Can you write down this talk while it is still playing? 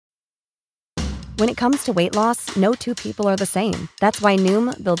When it comes to weight loss, no two people are the same. That's why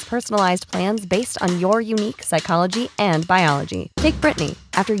Noom builds personalized plans based on your unique psychology and biology. Take Brittany.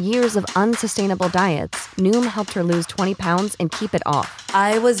 After years of unsustainable diets, Noom helped her lose 20 pounds and keep it off.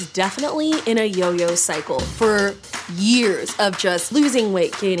 I was definitely in a yo-yo cycle for years of just losing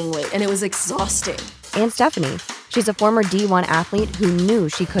weight, gaining weight, and it was exhausting. And Stephanie. She's a former D1 athlete who knew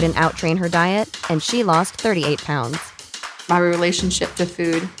she couldn't outtrain her diet, and she lost 38 pounds. My relationship to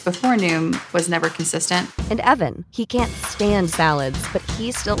food before Noom was never consistent. And Evan, he can't stand salads, but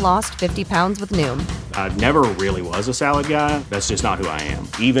he still lost 50 pounds with Noom. I never really was a salad guy. That's just not who I am.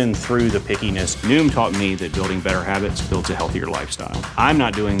 Even through the pickiness, Noom taught me that building better habits builds a healthier lifestyle. I'm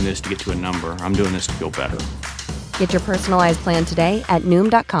not doing this to get to a number. I'm doing this to feel better. Get your personalized plan today at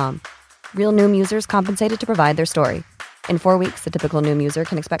Noom.com. Real Noom users compensated to provide their story. In 4 weeks, the typical Noom user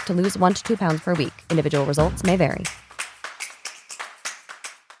can expect to lose 1 to 2 pounds per week. Individual results may vary.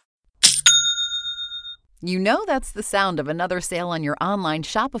 You know that's the sound of another sale on your online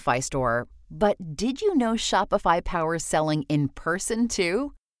Shopify store. But did you know Shopify powers selling in person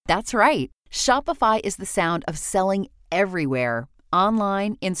too? That's right. Shopify is the sound of selling everywhere.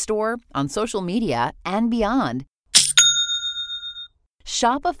 Online, in-store, on social media, and beyond.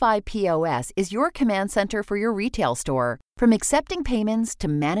 Shopify POS is your command center for your retail store. From accepting payments to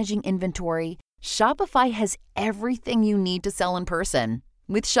managing inventory, Shopify has everything you need to sell in person.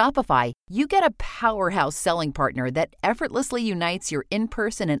 With Shopify, you get a powerhouse selling partner that effortlessly unites your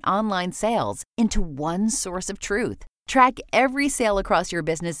in-person and online sales into one source of truth. Track every sale across your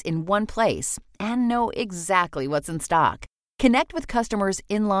business in one place and know exactly what's in stock. Connect with customers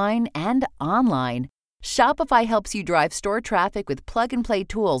in-line and online. Shopify helps you drive store traffic with plug-and-play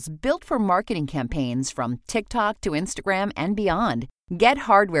tools built for marketing campaigns from TikTok to Instagram and beyond. Get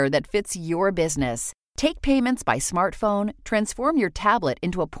hardware that fits your business. Take payments by smartphone, transform your tablet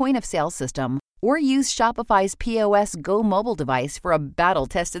into a point-of-sale system, or use Shopify's POS Go mobile device for a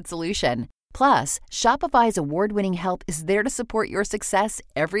battle-tested solution. Plus, Shopify's award-winning help is there to support your success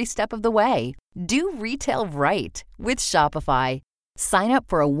every step of the way. Do retail right with Shopify. Sign up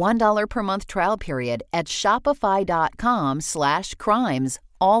for a $1 per month trial period at shopify.com/crimes,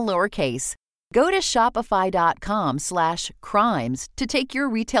 all lowercase. Go to shopify.com/crimes to take your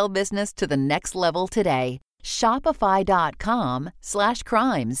retail business to the next level today.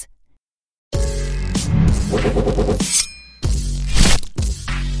 Shopify.com/crimes.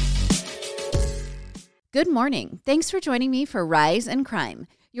 Good morning. Thanks for joining me for Rise and Crime,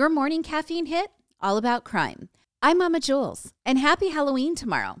 your morning caffeine hit all about crime. I'm Mama Jules, and happy Halloween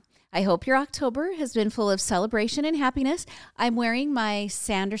tomorrow. I hope your October has been full of celebration and happiness. I'm wearing my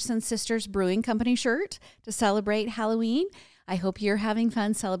Sanderson Sisters Brewing Company shirt to celebrate Halloween. I hope you're having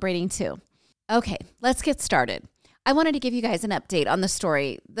fun celebrating too. Okay, let's get started. I wanted to give you guys an update on the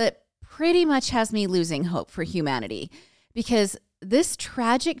story that pretty much has me losing hope for humanity, because this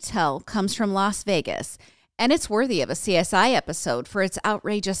tragic tale comes from Las Vegas, and it's worthy of a CSI episode for its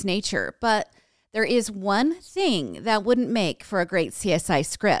outrageous nature, but there is one thing that wouldn't make for a great CSI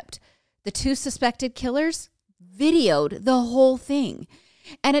script. The two suspected killers videoed the whole thing.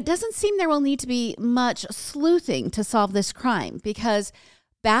 And it doesn't seem there will need to be much sleuthing to solve this crime, because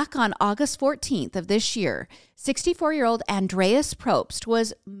back on August 14th of this year, 64-year-old Andreas Probst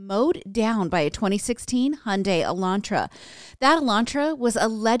was mowed down by a 2016 Hyundai Elantra. That Elantra was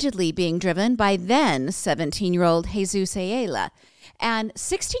allegedly being driven by then 17-year-old Jesus Ayala. And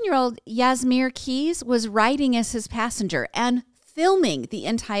 16-year-old Yasmir Keys was riding as his passenger and filming the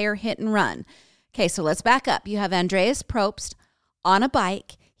entire hit and run. Okay, so let's back up. You have Andreas Probst on a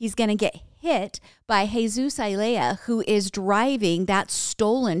bike. He's going to get hit by Jesus Ayala, who is driving that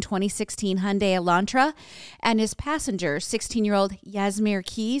stolen 2016 Hyundai Elantra. And his passenger, 16-year-old Yasmir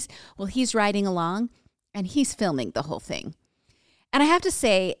Keys, well, he's riding along and he's filming the whole thing. And I have to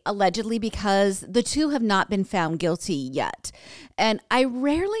say, allegedly, because the two have not been found guilty yet. And I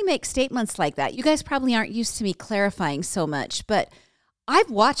rarely make statements like that. You guys probably aren't used to me clarifying so much, but I've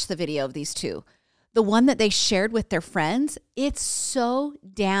watched the video of these two. The one that they shared with their friends, it's so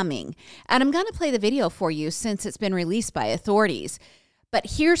damning. And I'm going to play the video for you since it's been released by authorities.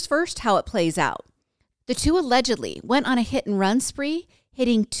 But here's first how it plays out. The two allegedly went on a hit and run spree,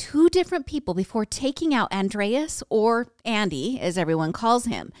 hitting two different people before taking out Andreas, or Andy, as everyone calls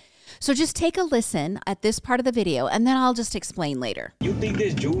him. So just take a listen at this part of the video, and then I'll just explain later. You think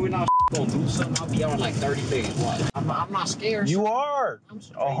this juvenile gonna do something? I'll be out in like 30 days. What? I'm not scared. You are.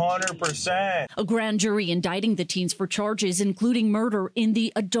 100%. A grand jury indicting the teens for charges including murder in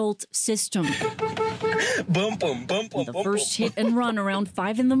the adult system. Boom, boom, boom, boom. The first hit and run around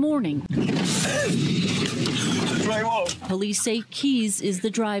 5 in the morning. Police say Keys is the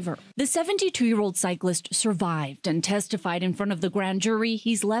driver. The 72-year-old cyclist survived and testified in front of the grand jury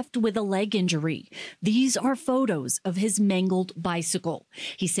he's left with a leg injury. These are photos of his mangled bicycle.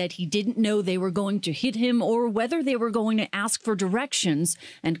 He said he didn't know they were going to hit him or whether they were going to ask for directions.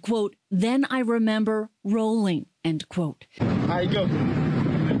 And, quote, then I remember rolling, end quote. There you go.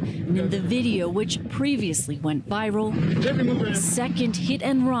 And in the video, which previously went viral, second hit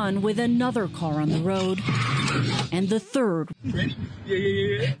and run with another car on the road, and the third,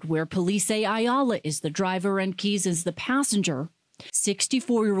 where police say Ayala is the driver and Keys is the passenger.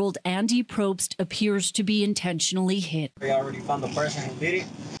 64-year-old Andy Probst appears to be intentionally hit. We already found the person who did it.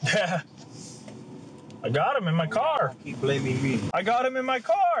 Yeah. I got him in my car. Keep blaming me. I got him in my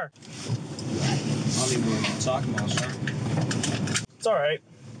car. I don't even know what you're talking about, sir. It's all right.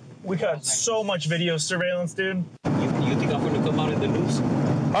 We got so much video surveillance, dude. You think I'm gonna come out in the news?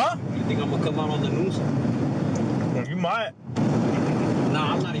 Huh? You think I'm gonna come out on the news? Well, you might.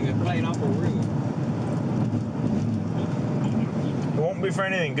 Nah, I'm not even playing out for real. It won't be for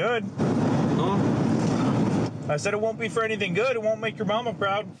anything good. Huh? I said it won't be for anything good. It won't make your mama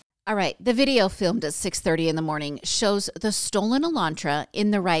proud. All right, the video filmed at 6:30 in the morning shows the stolen Elantra in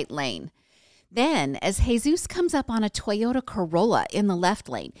the right lane. Then, as Jesus comes up on a Toyota Corolla in the left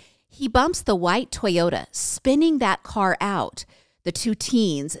lane, he bumps the white Toyota, spinning that car out. The two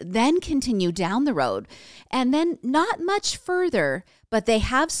teens then continue down the road, and then not much further, but they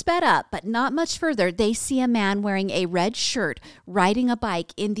have sped up, but not much further, they see a man wearing a red shirt riding a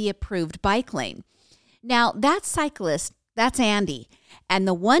bike in the approved bike lane. Now, that cyclist, that's Andy, and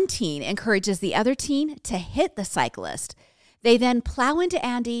the one teen encourages the other teen to hit the cyclist. They then plow into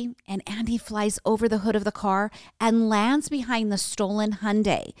Andy, and Andy flies over the hood of the car and lands behind the stolen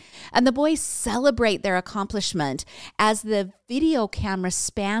Hyundai. And the boys celebrate their accomplishment as the video camera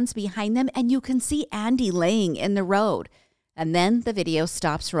spans behind them, and you can see Andy laying in the road. And then the video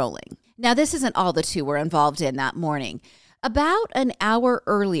stops rolling. Now, this isn't all the two were involved in that morning. About an hour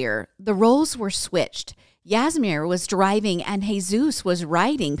earlier, the roles were switched. Yasmir was driving and Jesus was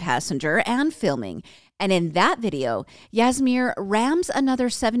riding passenger and filming. And in that video, Yasmir rams another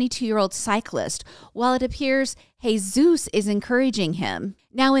 72-year-old cyclist while it appears Jesus is encouraging him.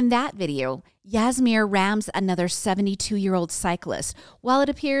 Now in that video, Yasmir rams another 72-year-old cyclist while it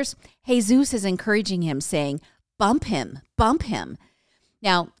appears Jesus is encouraging him, saying, bump him, bump him.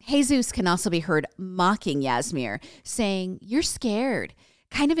 Now, Jesus can also be heard mocking Yasmir, saying, you're scared,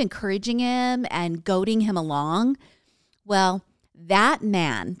 kind of encouraging him and goading him along. Well, that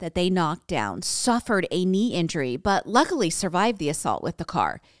man that they knocked down suffered a knee injury, but luckily survived the assault with the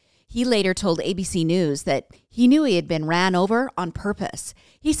car. He later told ABC News that he knew he had been ran over on purpose.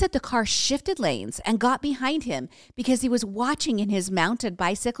 He said the car shifted lanes and got behind him because he was watching in his mounted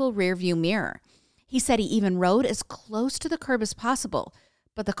bicycle rearview mirror. He said he even rode as close to the curb as possible,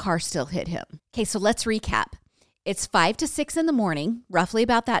 but the car still hit him. Okay, so let's recap. It's 5 to 6 in the morning, roughly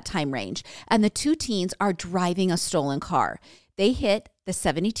about that time range, and the two teens are driving a stolen car. They hit the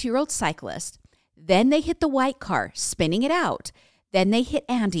 72-year-old cyclist. Then they hit the white car, spinning it out. Then they hit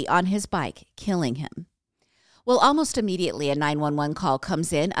Andy on his bike, killing him. Well, almost immediately, a 911 call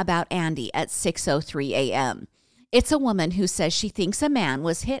comes in about Andy at 6:03 a.m. It's a woman who says she thinks a man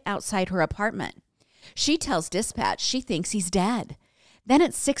was hit outside her apartment. She tells dispatch she thinks he's dead. Then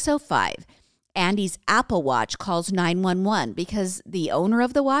at 6:05, Andy's Apple Watch calls 911 because the owner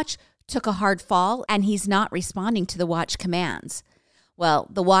of the watch took a hard fall and he's not responding to the watch commands. Well,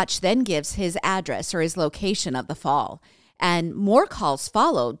 the watch then gives his address or his location of the fall. And more calls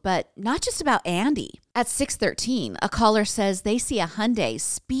followed, but not just about Andy. At 6:13, a caller says they see a Hyundai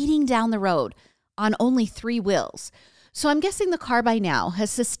speeding down the road on only 3 wheels. So I'm guessing the car by now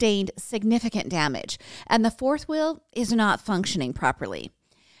has sustained significant damage, and the 4th wheel is not functioning properly.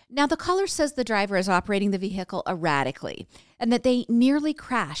 Now, the caller says the driver is operating the vehicle erratically and that they nearly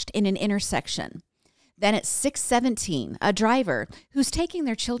crashed in an intersection. Then at 6:17, a driver who's taking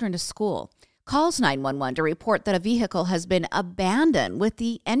their children to school calls 911 to report that a vehicle has been abandoned with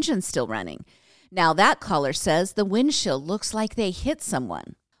the engine still running. Now, that caller says the windshield looks like they hit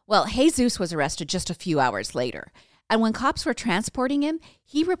someone. Well, Jesus was arrested just a few hours later. And when cops were transporting him,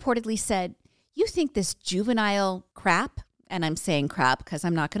 he reportedly said, "You think this juvenile crap," and I'm saying crap because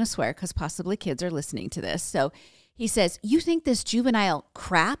I'm not going to swear because possibly kids are listening to this. So he says, "You think this juvenile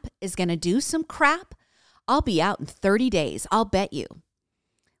crap is going to do some crap? I'll be out in 30 days. I'll bet you."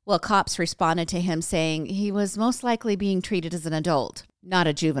 Well, cops responded to him saying he was most likely being treated as an adult, not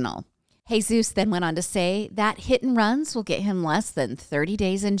a juvenile. Jesus then went on to say that hit and runs will get him less than 30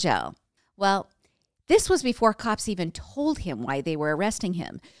 days in jail. Well, This was before cops even told him why they were arresting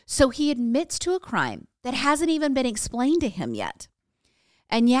him. So he admits to a crime that hasn't even been explained to him yet.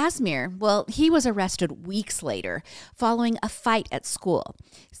 And Yasmir, well, he was arrested weeks later following a fight at school.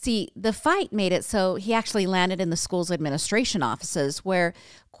 See, the fight made it so he actually landed in the school's administration offices, where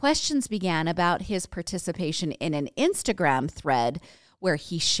questions began about his participation in an Instagram thread where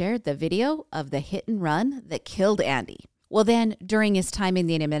he shared the video of the hit and run that killed Andy. Well, then, during his time in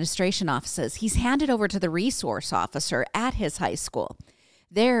the administration offices, he's handed over to the resource officer at his high school.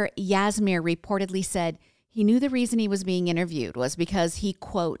 There, Yasmir reportedly said he knew the reason he was being interviewed was because he,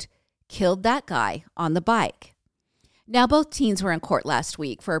 quote, killed that guy on the bike. Now, both teens were in court last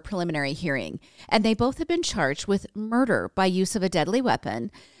week for a preliminary hearing, and they both have been charged with murder by use of a deadly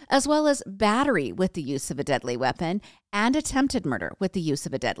weapon, as well as battery with the use of a deadly weapon and attempted murder with the use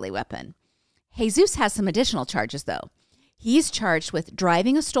of a deadly weapon. Jesus has some additional charges, though. He's charged with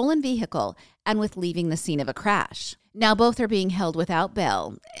driving a stolen vehicle and with leaving the scene of a crash. Now, both are being held without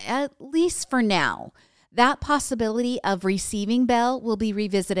bail, at least for now. That possibility of receiving bail will be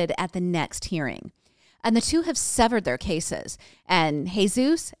revisited at the next hearing. And the two have severed their cases, and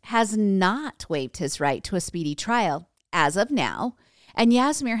Jesus has not waived his right to a speedy trial as of now, and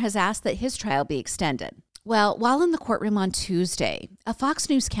Yasmir has asked that his trial be extended. Well, while in the courtroom on Tuesday, a Fox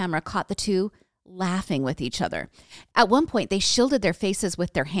News camera caught the two laughing with each other. At one point, they shielded their faces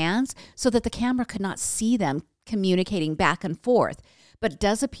with their hands so that the camera could not see them communicating back and forth, but it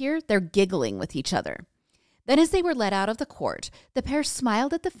does appear they're giggling with each other. Then as they were let out of the court, the pair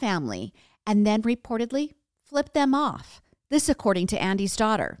smiled at the family and then reportedly flipped them off. This according to Andy's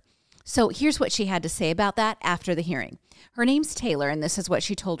daughter. So here's what she had to say about that after the hearing. Her name's Taylor, and this is what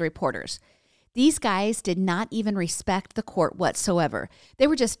she told reporters. These guys did not even respect the court whatsoever. They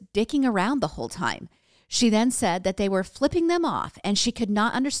were just dicking around the whole time. She then said that they were flipping them off, and she could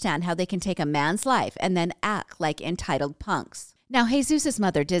not understand how they can take a man's life and then act like entitled punks. Now, Jesus'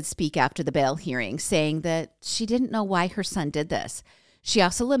 mother did speak after the bail hearing, saying that she didn't know why her son did this. She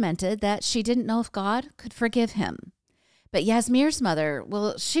also lamented that she didn't know if God could forgive him. But Yasmir's mother,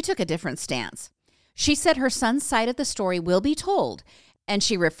 well, she took a different stance. She said her son's side of the story will be told, and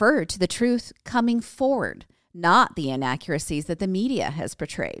she referred to the truth coming forward, not the inaccuracies that the media has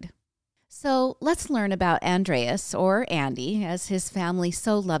portrayed. So let's learn about Andreas, or Andy, as his family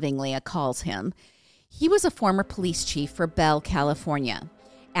so lovingly calls him. He was a former police chief for Bell, California.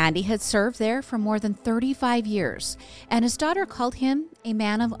 Andy had served there for more than 35 years, and his daughter called him a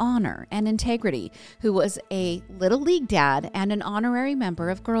man of honor and integrity who was a Little League dad and an honorary member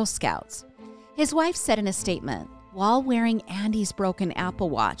of Girl Scouts. His wife said in a statement, while wearing Andy's broken Apple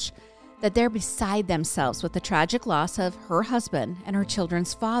Watch, that they're beside themselves with the tragic loss of her husband and her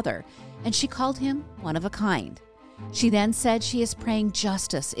children's father, and she called him one of a kind. She then said she is praying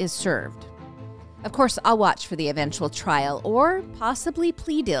justice is served. Of course, I'll watch for the eventual trial or possibly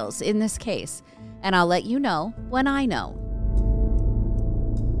plea deals in this case, and I'll let you know when I know.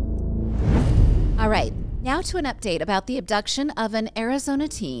 All right, now to an update about the abduction of an Arizona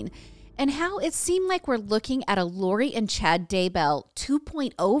teen and how it seemed like we're looking at a Lori and Chad Daybell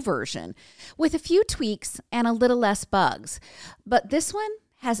 2.0 version with a few tweaks and a little less bugs. But this one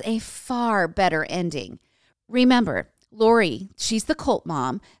has a far better ending. Remember, Lori, she's the cult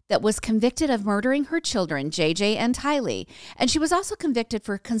mom that was convicted of murdering her children, JJ and Tylee, and she was also convicted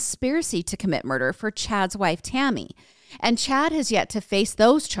for conspiracy to commit murder for Chad's wife, Tammy. And Chad has yet to face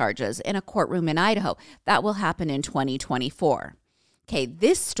those charges in a courtroom in Idaho. That will happen in 2024. Okay,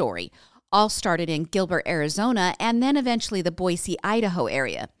 this story all started in Gilbert, Arizona, and then eventually the Boise, Idaho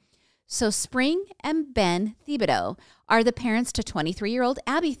area. So Spring and Ben Thibodeau are the parents to 23-year-old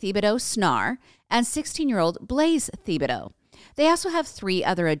Abby Thibodeau Snar and 16-year-old Blaze Thibodeau. They also have 3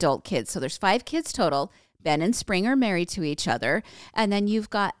 other adult kids, so there's 5 kids total. Ben and Spring are married to each other, and then you've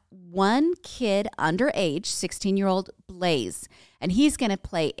got 1 kid underage, 16-year-old Blaze, and he's going to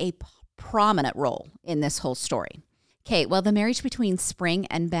play a prominent role in this whole story. Okay, well, the marriage between Spring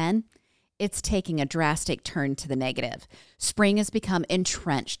and Ben, it's taking a drastic turn to the negative. Spring has become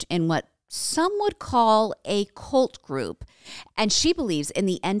entrenched in what some would call a cult group, and she believes in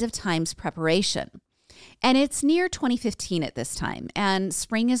the end of times preparation. And it's near 2015 at this time, and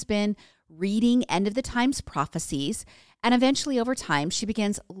Spring has been reading end of the times prophecies, and eventually over time she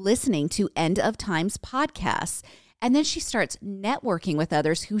begins listening to end of times podcasts, and then she starts networking with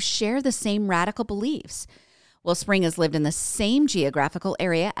others who share the same radical beliefs. Well, Spring has lived in the same geographical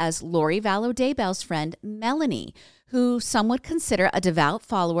area as Lori Vallow Daybell's friend, Melanie, who some would consider a devout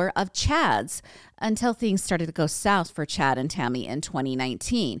follower of Chad's until things started to go south for Chad and Tammy in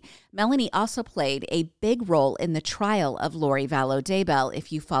 2019. Melanie also played a big role in the trial of Lori Vallow Daybell,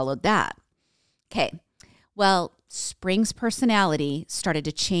 if you followed that. Okay, well, Spring's personality started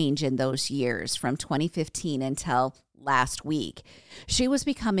to change in those years from 2015 until last week. She was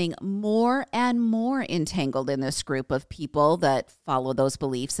becoming more and more entangled in this group of people that follow those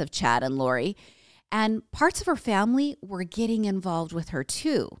beliefs of Chad and Lori, and parts of her family were getting involved with her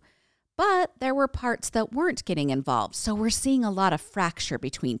too. But there were parts that weren't getting involved, so we're seeing a lot of fracture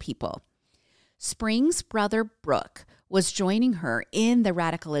between people. Spring's brother, Brooke, was joining her in the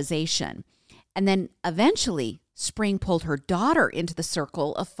radicalization, and then eventually Spring pulled her daughter into the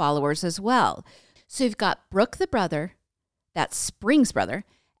circle of followers as well. So you've got Brooke, the brother, that's Spring's brother,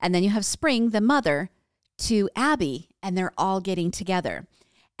 and then you have Spring, the mother, to Abby, and they're all getting together.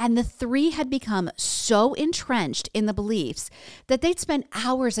 And the three had become so entrenched in the beliefs that they'd spend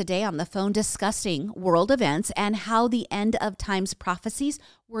hours a day on the phone discussing world events and how the end of times prophecies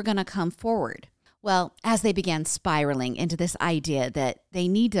were going to come forward. Well, as they began spiraling into this idea that they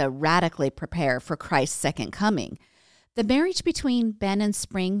need to radically prepare for Christ's second coming, the marriage between Ben and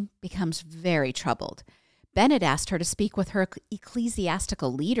Spring becomes very troubled. Ben had asked her to speak with her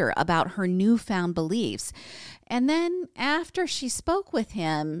ecclesiastical leader about her newfound beliefs. And then after she spoke with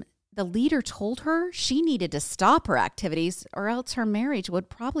him, the leader told her she needed to stop her activities or else her marriage would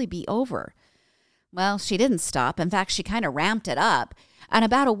probably be over. Well, she didn't stop. In fact, she kind of ramped it up. And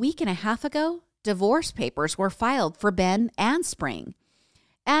about a week and a half ago, divorce papers were filed for Ben and Spring.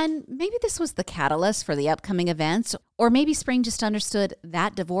 And maybe this was the catalyst for the upcoming events, or maybe Spring just understood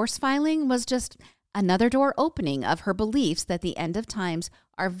that divorce filing was just another door opening of her beliefs that the end of times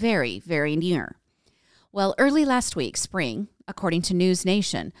are very, very near. Well, early last week, Spring, according to News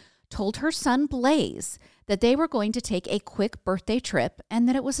Nation, told her son Blaze that they were going to take a quick birthday trip and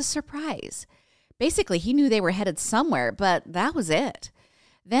that it was a surprise. Basically, he knew they were headed somewhere, but that was it.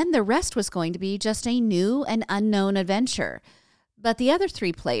 Then the rest was going to be just a new and unknown adventure. But the other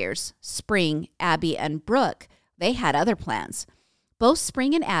three players, Spring, Abby, and Brooke, they had other plans. Both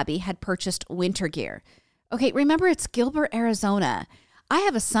Spring and Abby had purchased winter gear. Okay, remember it's Gilbert, Arizona. I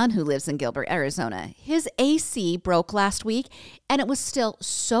have a son who lives in Gilbert, Arizona. His AC broke last week, and it was still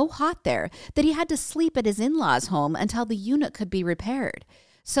so hot there that he had to sleep at his in-laws' home until the unit could be repaired.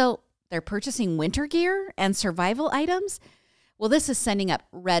 So they're purchasing winter gear and survival items? Well, this is sending up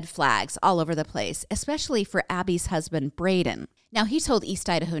red flags all over the place, especially for Abby's husband, Braden. Now, he told East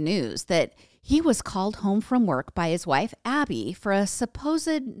Idaho News that he was called home from work by his wife, Abby, for a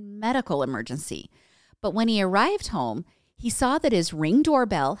supposed medical emergency. But when he arrived home, he saw that his Ring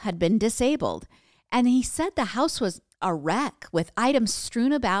doorbell had been disabled, and he said the house was a wreck with items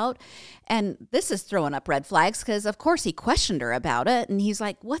strewn about. And this is throwing up red flags because, of course, he questioned her about it, and he's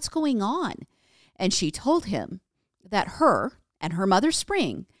like, what's going on? And she told him that her and her mother,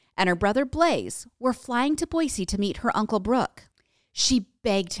 Spring, and her brother, Blaze, were flying to Boise to meet her Uncle Brooke. She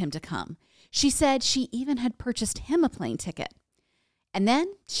begged him to come. She said she even had purchased him a plane ticket. And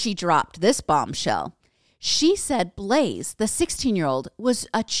then she dropped this bombshell. She said Blaze, the 16-year-old, was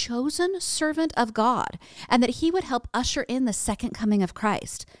a chosen servant of God and that he would help usher in the second coming of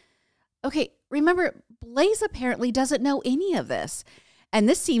Christ. Okay, remember, Blaze apparently doesn't know any of this. And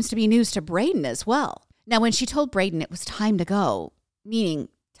this seems to be news to Braden as well. Now, when she told Braden it was time to go, meaning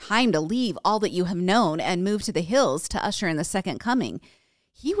time to leave all that you have known and move to the hills to usher in the second coming,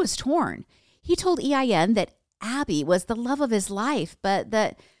 he was torn. He told EIN that Abby was the love of his life, but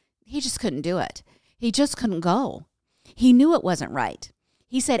that he just couldn't do it. He just couldn't go. He knew it wasn't right.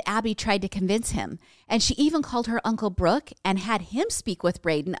 He said Abby tried to convince him, and she even called her Uncle Brooke and had him speak with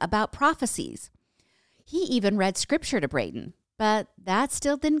Braden about prophecies. He even read scripture to Braden, but that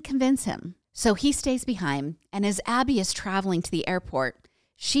still didn't convince him. So he stays behind, and as Abby is traveling to the airport,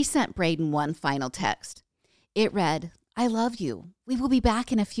 she sent Braden one final text. It read, I love you. We will be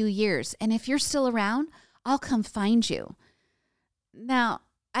back in a few years, and if you're still around, I'll come find you. Now,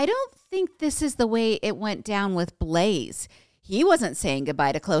 I don't think this is the way it went down with Blaze. He wasn't saying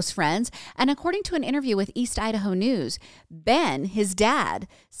goodbye to close friends, and according to an interview with East Idaho News, Ben, his dad,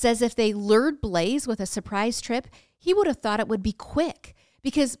 says if they lured Blaze with a surprise trip, he would have thought it would be quick,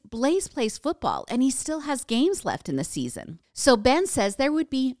 because Blaze plays football and he still has games left in the season. So Ben says there would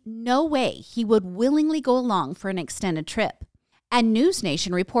be no way he would willingly go along for an extended trip. And News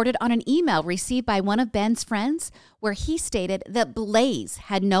Nation reported on an email received by one of Ben's friends where he stated that Blaze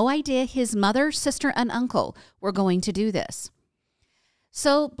had no idea his mother, sister, and uncle were going to do this.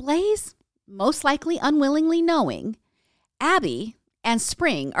 So Blaze, most likely unwillingly knowing, Abby and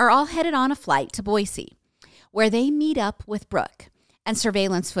Spring are all headed on a flight to Boise, where they meet up with Brooke. And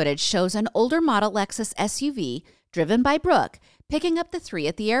surveillance footage shows an older model Lexus SUV driven by Brooke picking up the three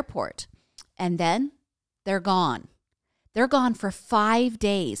at the airport. And then they're gone. They're gone for 5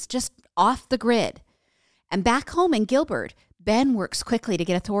 days, just off the grid. And back home in Gilbert, Ben works quickly to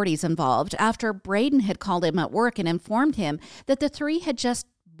get authorities involved after Braden had called him at work and informed him that the three had just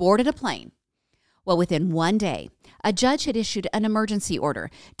boarded a plane. Well, within 1 day, a judge had issued an emergency order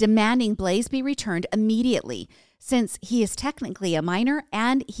demanding Blaze be returned immediately, since he is technically a minor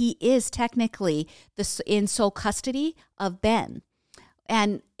and he is technically in sole custody of Ben.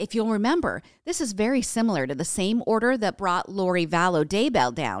 And if you'll remember, this is very similar to the same order that brought Lori Vallow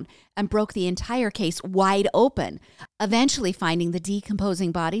Daybell down and broke the entire case wide open, eventually finding the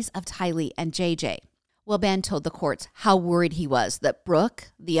decomposing bodies of Tylee and JJ. Well, Ben told the courts how worried he was that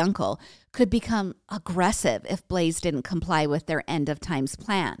Brooke, the uncle, could become aggressive if Blaze didn't comply with their end of times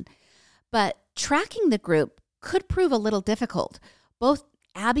plan. But tracking the group could prove a little difficult. Both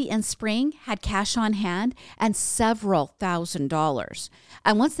Abby and Spring had cash on hand and several $1,000s.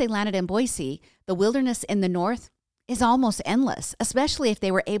 And once they landed in Boise, the wilderness in the north is almost endless, especially if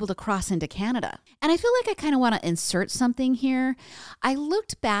they were able to cross into Canada. And I feel like I kind of want to insert something here. I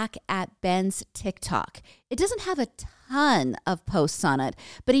looked back at Ben's TikTok. It doesn't have a ton of posts on it,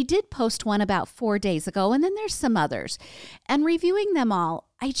 but he did post one about 4 days ago, and then there's some others. And reviewing them all,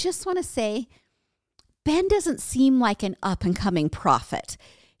 I just want to say, Ben doesn't seem like an up-and-coming prophet.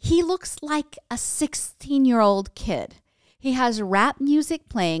 He looks like a 16-year-old kid. He has rap music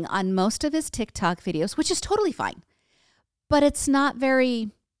playing on most of his TikTok videos, which is totally fine. But it's not very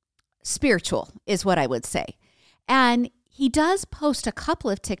spiritual, is what I would say. And he does post a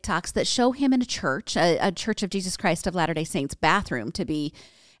couple of TikToks that show him in a church, a Church of Jesus Christ of Latter-day Saints bathroom, to be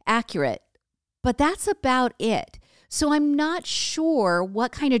accurate. But that's about it. So I'm not sure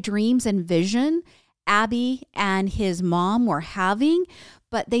what kind of dreams and vision Abby and his mom were having,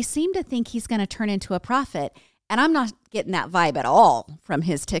 but they seem to think he's going to turn into a prophet. And I'm not getting that vibe at all from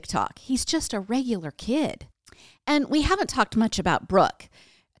his TikTok. He's just a regular kid. And we haven't talked much about Brooke.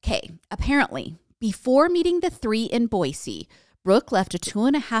 Okay, apparently, before meeting the three in Boise, Brooke left a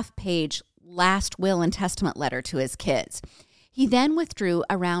 2.5-page last will and testament letter to his kids. He then withdrew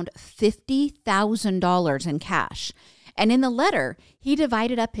around $50,000 in cash. And in the letter, he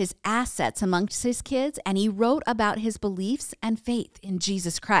divided up his assets amongst his kids, and he wrote about his beliefs and faith in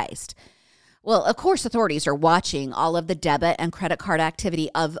Jesus Christ. Well, of course, authorities are watching all of the debit and credit card activity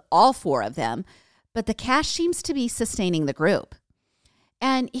of all four of them, but the cash seems to be sustaining the group.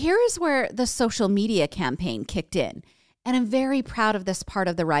 And here is where the social media campaign kicked in. And I'm very proud of this part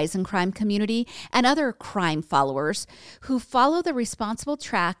of the Rise in Crime community and other crime followers who follow the responsible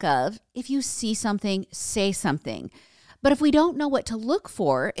track of, if you see something, say something. But if we don't know what to look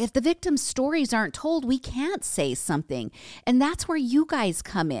for, if the victim's stories aren't told, we can't say something. And that's where you guys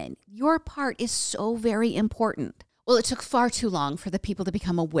come in. Your part is so very important. Well, it took far too long for the people to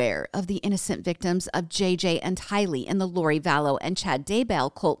become aware of the innocent victims of JJ and Tylee in the Lori Vallow and Chad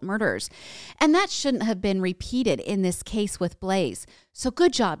Daybell cult murders. And that shouldn't have been repeated in this case with Blaze. So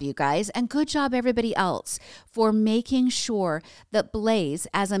good job, you guys, and good job, everybody else, for making sure that Blaze,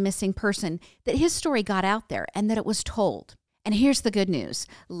 as a missing person, that his story got out there and that it was told. And here's the good news.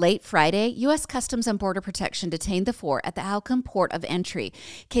 Late Friday, U.S. Customs and Border Protection detained the four at the Halcombe Port of Entry.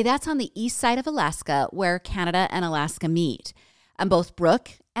 Okay, that's on the east side of Alaska where Canada and Alaska meet. And both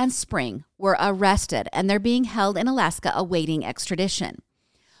Brooke and Spring were arrested, and they're being held in Alaska awaiting extradition.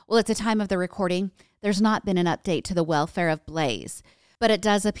 Well, at the time of the recording, there's not been an update to the welfare of Blaze, but it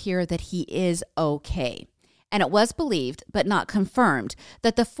does appear that he is okay. And it was believed, but not confirmed,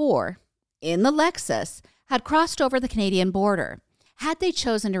 that the four in the Lexus had crossed over the Canadian border. Had they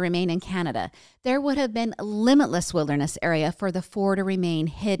chosen to remain in Canada, there would have been limitless wilderness area for the four to remain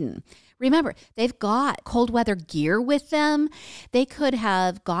hidden. Remember, they've got cold weather gear with them. They could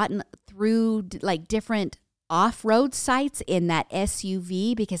have gotten through like different off-road sites in that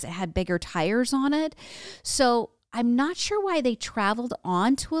SUV because it had bigger tires on it. So I'm not sure why they traveled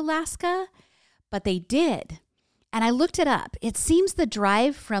on to Alaska, but they did. And I looked it up. It seems the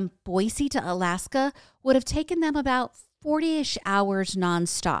drive from Boise to Alaska would have taken them about 40-ish hours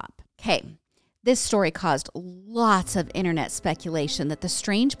nonstop. Okay, this story caused lots of internet speculation that the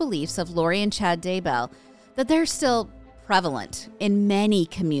strange beliefs of Lori and Chad Daybell, that they're still prevalent in many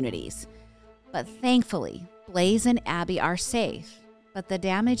communities. But thankfully, Blaze and Abby are safe. But the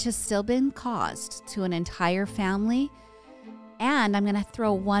damage has still been caused to an entire family. And I'm going to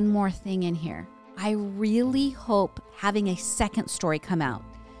throw one more thing in here. I really hope having a second story come out.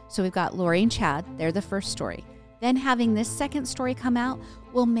 So we've got Lori and Chad, they're the first story. Then having this second story come out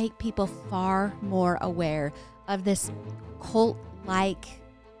will make people far more aware of this cult-like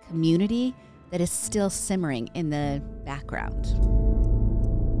community that is still simmering in the background.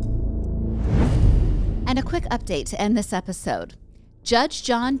 And a quick update to end this episode. Judge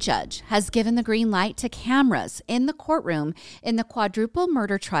John Judge has given the green light to cameras in the courtroom in the quadruple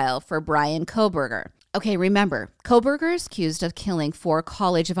murder trial for Brian Kohberger. Okay, remember, Kohberger is accused of killing 4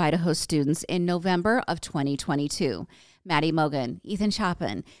 College of Idaho students in November of 2022. Maddie Mogan, Ethan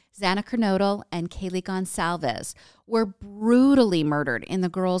Chapin, Xana Kernodle, and Kaylee Gonsalves were brutally murdered in the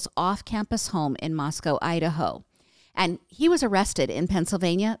girls' off-campus home in Moscow, Idaho. And he was arrested in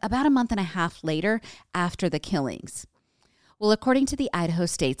Pennsylvania about a month and a half later after the killings. Well, according to the Idaho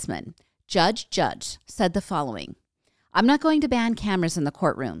Statesman, Judge Judge said the following: "I'm not going to ban cameras in the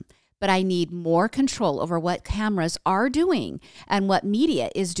courtroom, but I need more control over what cameras are doing and what media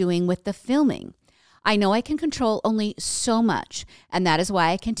is doing with the filming. I know I can control only so much, and that is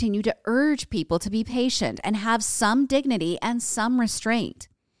why I continue to urge people to be patient and have some dignity and some restraint."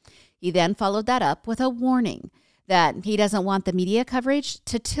 He then followed that up with a warning that he doesn't want the media coverage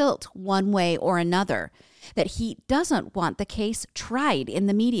to tilt one way or another, that he doesn't want the case tried in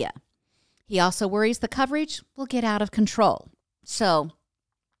the media. He also worries the coverage will get out of control. So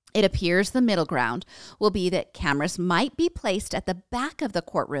it appears the middle ground will be that cameras might be placed at the back of the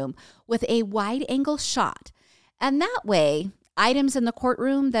courtroom with a wide-angle shot. And that way, items in the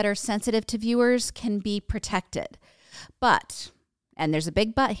courtroom that are sensitive to viewers can be protected. But, and there's a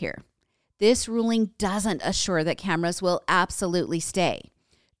big but here, this ruling doesn't assure that cameras will absolutely stay.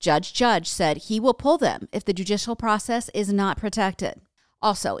 Judge Judge said he will pull them if the judicial process is not protected.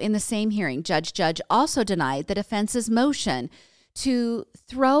 Also, in the same hearing, Judge Judge also denied the defense's motion to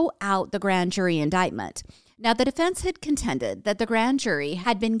throw out the grand jury indictment. Now, the defense had contended that the grand jury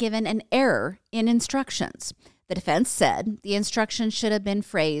had been given an error in instructions. The defense said the instructions should have been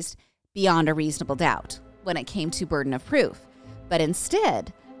phrased beyond a reasonable doubt when it came to burden of proof. But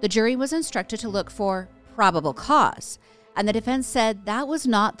instead, the jury was instructed to look for probable cause, and the defense said that was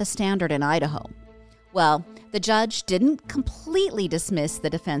not the standard in Idaho. Well, the judge didn't completely dismiss the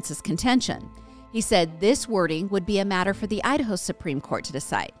defense's contention. He said this wording would be a matter for the Idaho Supreme Court to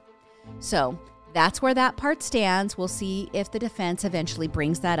decide. So that's where that part stands. We'll see if the defense eventually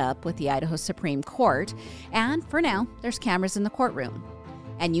brings that up with the Idaho Supreme Court. And for now, there's cameras in the courtroom.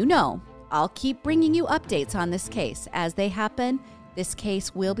 And you know, I'll keep bringing you updates on this case. As they happen, this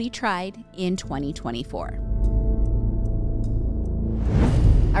case will be tried in 2024.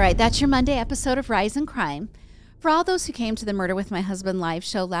 All right, that's your Monday episode of Rise in Crime. For all those who came to the Murder with My Husband live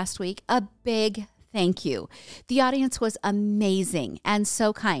show last week, a big thank you. The audience was amazing and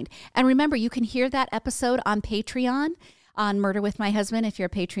so kind. And remember, you can hear that episode on Patreon on Murder with My Husband. If you're a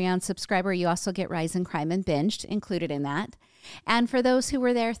Patreon subscriber, you also get Rise in Crime and Binged included in that. And for those who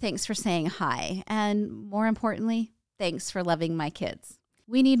were there, thanks for saying hi. And more importantly, thanks for loving my kids.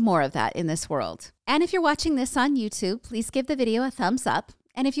 We need more of that in this world. And if you're watching this on YouTube, please give the video a thumbs up.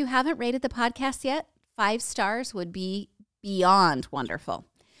 And if you haven't rated the podcast yet, 5 stars would be beyond wonderful.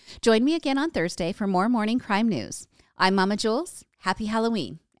 Join me again on Thursday for more morning crime news. I'm Mama Jules. Happy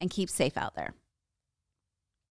Halloween, and keep safe out there.